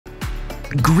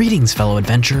Greetings, fellow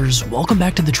adventurers. Welcome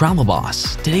back to the Travel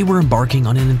Boss. Today we're embarking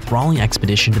on an enthralling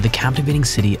expedition to the captivating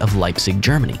city of Leipzig,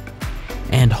 Germany.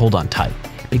 And hold on tight,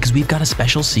 because we've got a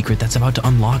special secret that's about to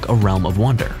unlock a realm of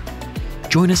wonder.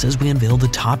 Join us as we unveil the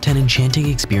top 10 enchanting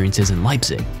experiences in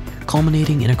Leipzig,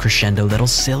 culminating in a crescendo that'll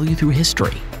sail you through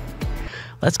history.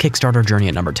 Let's kickstart our journey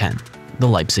at number 10, the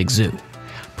Leipzig Zoo.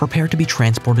 Prepare to be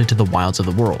transported to the wilds of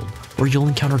the world, where you'll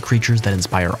encounter creatures that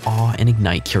inspire awe and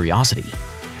ignite curiosity.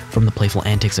 From the playful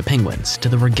antics of penguins to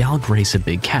the regal grace of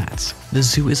big cats, the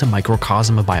zoo is a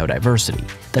microcosm of biodiversity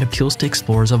that appeals to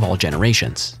explorers of all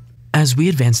generations. As we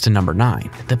advance to number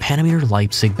 9, the Panometer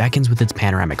Leipzig beckons with its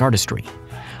panoramic artistry.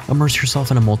 Immerse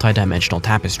yourself in a multi-dimensional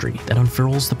tapestry that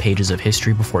unfurls the pages of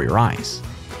history before your eyes.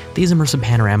 These immersive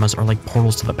panoramas are like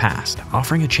portals to the past,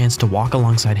 offering a chance to walk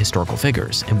alongside historical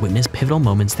figures and witness pivotal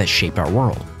moments that shaped our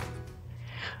world.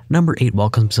 Number 8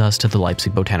 welcomes us to the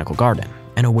Leipzig Botanical Garden,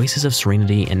 an oasis of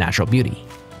serenity and natural beauty.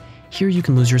 Here you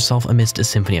can lose yourself amidst a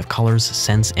symphony of colors,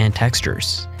 scents, and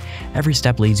textures. Every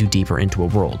step leads you deeper into a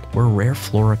world where rare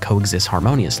flora coexist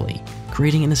harmoniously,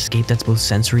 creating an escape that's both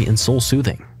sensory and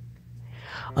soul-soothing.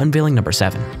 Unveiling number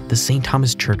 7, the St.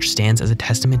 Thomas Church stands as a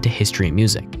testament to history and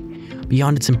music.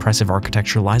 Beyond its impressive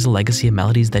architecture lies a legacy of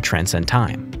melodies that transcend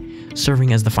time.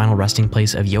 Serving as the final resting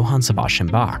place of Johann Sebastian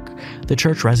Bach, the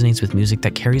church resonates with music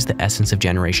that carries the essence of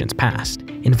generations past,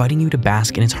 inviting you to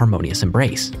bask in its harmonious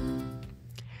embrace.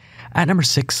 At number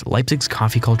 6, Leipzig's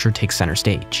coffee culture takes center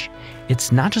stage.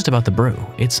 It's not just about the brew,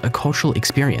 it's a cultural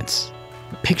experience.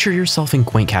 Picture yourself in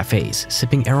quaint cafes,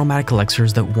 sipping aromatic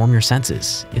elixirs that warm your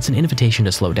senses. It's an invitation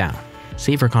to slow down,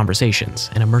 savor conversations,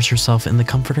 and immerse yourself in the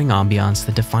comforting ambiance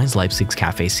that defines Leipzig's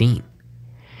cafe scene.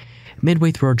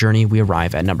 Midway through our journey, we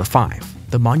arrive at number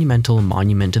 5, the monumental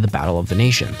Monument to the Battle of the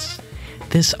Nations.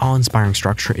 This awe-inspiring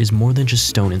structure is more than just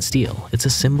stone and steel, it's a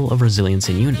symbol of resilience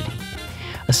and unity.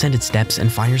 Ascend its steps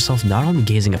and find yourself not only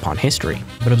gazing upon history,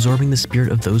 but absorbing the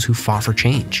spirit of those who fought for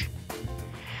change.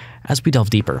 As we delve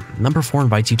deeper, number 4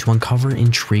 invites you to uncover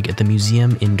intrigue at the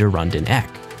Museum in der Runden Eck.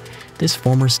 This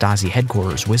former Stasi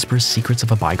headquarters whispers secrets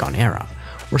of a bygone era,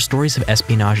 where stories of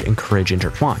espionage and courage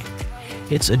intertwine.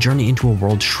 It's a journey into a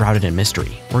world shrouded in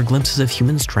mystery, where glimpses of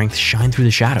human strength shine through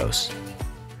the shadows.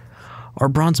 Our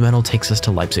bronze medal takes us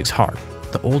to Leipzig's heart,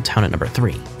 the Old Town at number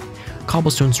 3.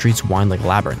 Cobblestone streets wind like a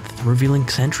labyrinth, revealing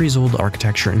centuries-old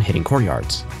architecture and hidden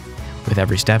courtyards. With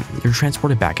every step, you're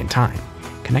transported back in time,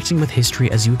 connecting with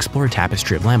history as you explore a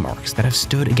tapestry of landmarks that have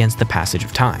stood against the passage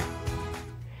of time.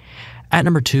 At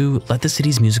number 2, let the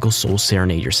city's musical soul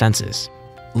serenade your senses.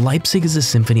 Leipzig is a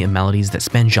symphony of melodies that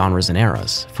span genres and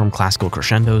eras. From classical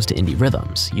crescendos to indie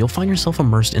rhythms, you'll find yourself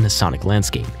immersed in a sonic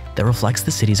landscape that reflects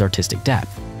the city's artistic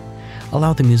depth.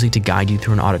 Allow the music to guide you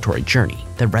through an auditory journey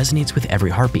that resonates with every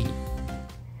heartbeat.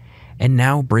 And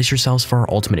now, brace yourselves for our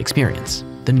ultimate experience,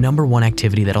 the number 1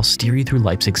 activity that'll steer you through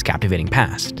Leipzig's captivating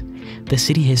past, the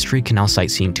City History Canal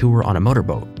Sightseeing Tour on a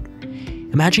motorboat.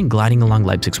 Imagine gliding along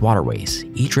Leipzig's waterways,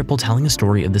 each ripple telling a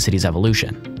story of the city's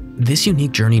evolution. This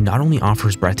unique journey not only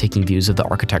offers breathtaking views of the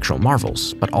architectural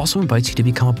marvels, but also invites you to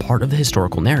become a part of the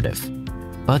historical narrative.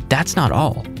 But that's not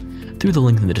all. Through the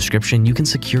link in the description, you can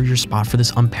secure your spot for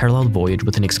this unparalleled voyage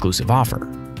with an exclusive offer.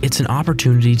 It's an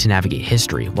opportunity to navigate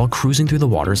history while cruising through the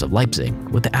waters of Leipzig,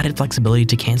 with the added flexibility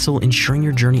to cancel, ensuring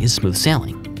your journey is smooth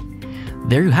sailing.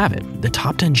 There you have it, the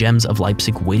top 10 gems of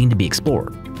Leipzig waiting to be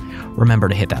explored. Remember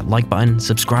to hit that like button,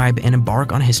 subscribe, and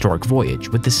embark on a historic voyage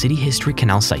with the City History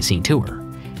Canal Sightseeing Tour.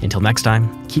 Until next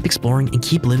time, keep exploring and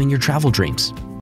keep living your travel dreams.